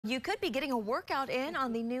You could be getting a workout in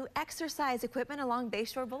on the new exercise equipment along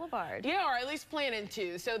Bayshore Boulevard. Yeah, or at least planning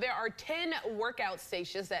to. So there are 10 workout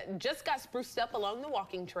stations that just got spruced up along the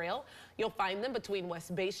walking trail. You'll find them between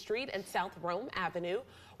West Bay Street and South Rome Avenue.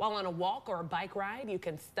 While on a walk or a bike ride, you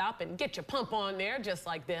can stop and get your pump on there just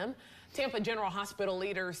like them. Tampa General Hospital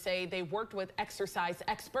leaders say they worked with exercise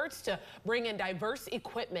experts to bring in diverse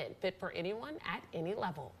equipment fit for anyone at any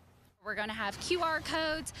level. We're going to have QR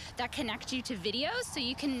codes that connect you to videos so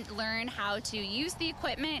you can learn how to use the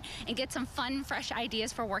equipment and get some fun, fresh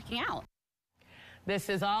ideas for working out. This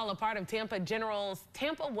is all a part of Tampa General's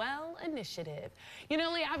Tampa Well initiative. You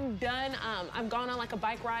know, Lee, I've gone on like a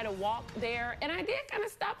bike ride, a walk there, and I did kind of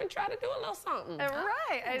stop and try to do a little something.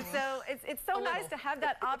 Right, and so it's so nice to have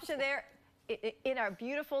that option there in our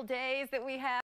beautiful days that we have.